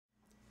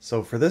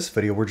So for this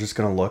video, we're just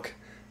going to look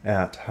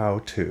at how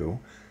to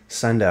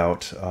send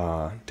out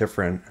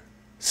different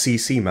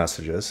CC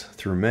messages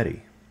through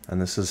Midi. And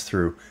this is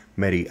through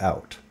Midi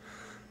out.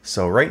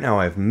 So right now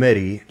I have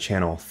Midi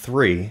channel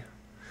 3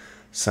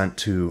 sent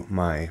to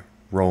my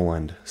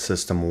Roland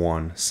System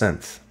 1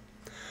 synth.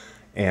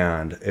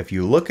 And if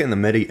you look in the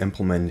Midi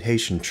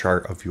implementation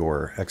chart of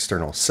your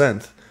external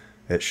synth,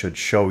 it should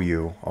show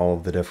you all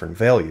of the different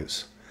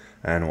values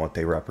and what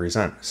they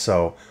represent.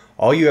 So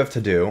all you have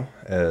to do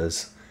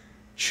is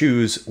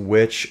choose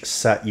which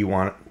set you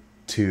want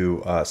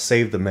to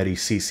save the Midi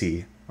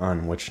CC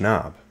on which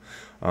knob.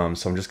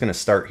 So I'm just going to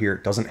start here.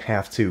 It doesn't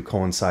have to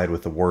coincide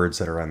with the words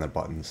that are on the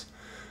buttons.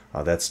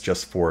 That's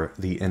just for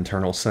the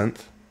internal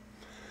synth.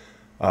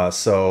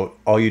 So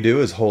all you do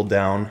is hold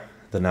down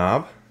the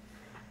knob,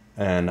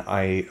 and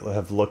I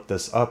have looked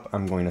this up.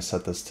 I'm going to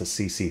set this to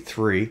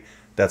CC3.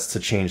 That's to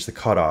change the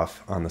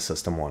cutoff on the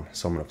System 1.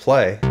 So I'm going to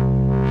play,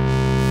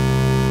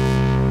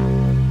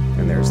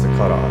 and there's the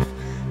cutoff.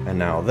 And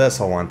now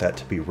this, I want that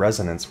to be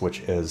resonance,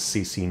 which is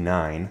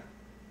CC9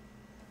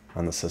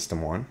 on the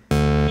System 1.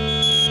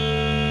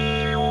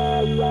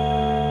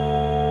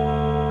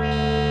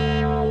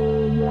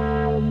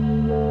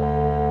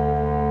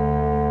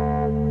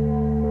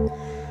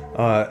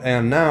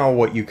 And now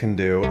what you can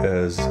do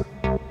is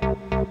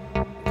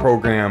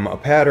program a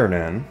pattern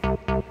in.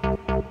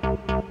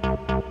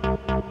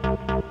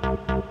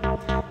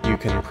 You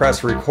can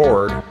press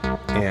record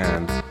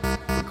and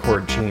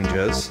record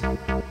changes,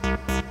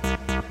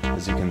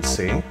 as you can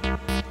see.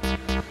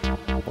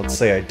 Let's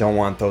say I don't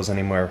want those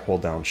anymore.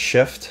 Hold down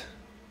Shift,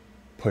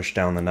 push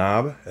down the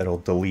knob, it'll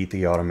delete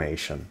the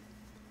automation.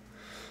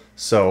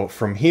 So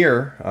from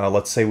here,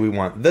 let's say we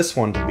want this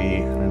one to be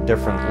in a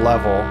different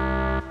level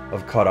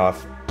of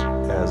cutoff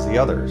as the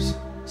others.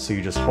 So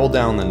you just hold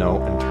down the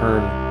note and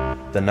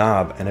turn the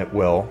knob and it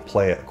will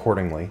play it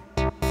accordingly.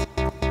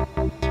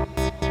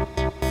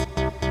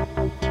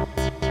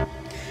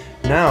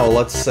 Now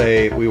let's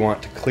say we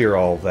want to clear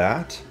all of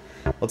that.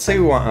 Let's say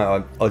we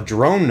want a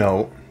drone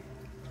note,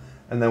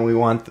 and then we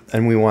want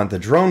the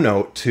drone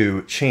note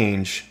to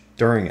change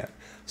during it.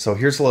 So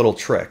here's a little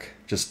trick.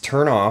 Just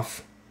turn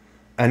off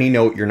any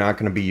note you're not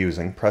going to be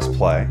using. Press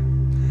play,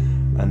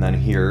 and then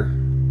here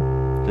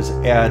just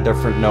add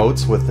different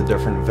notes with the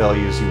different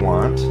values you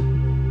want.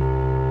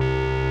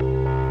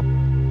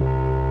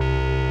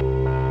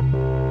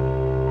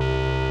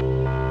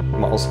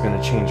 I'm also going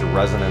to change the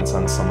resonance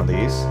on some of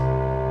these.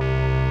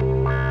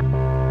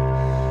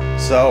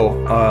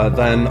 So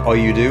then all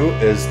you do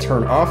is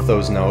turn off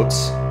those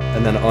notes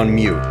and then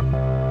unmute.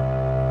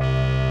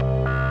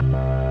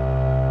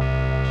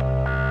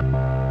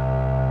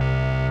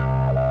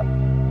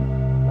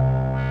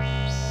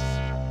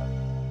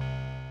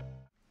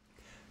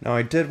 Now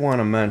I did want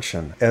to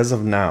mention, as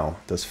of now,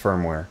 this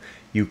firmware,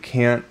 you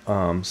can't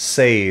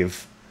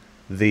save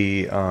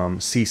the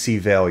CC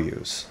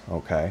values,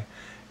 okay?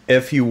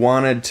 If you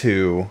wanted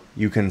to,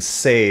 you can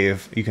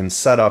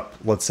set up,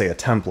 let's say, a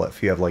template.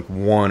 If you have like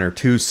 1 or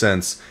 2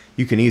 synths,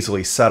 you can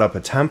easily set up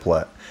a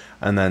template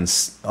and then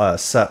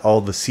set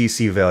all the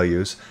CC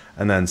values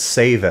and then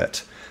save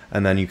it,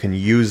 and then you can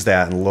use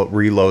that and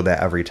reload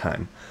that every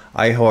time.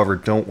 I, however,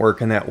 don't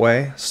work in that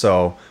way,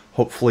 so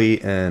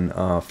hopefully in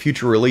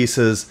future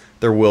releases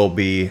there will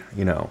be,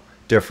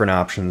 different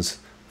options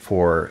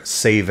for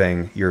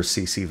saving your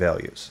CC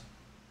values.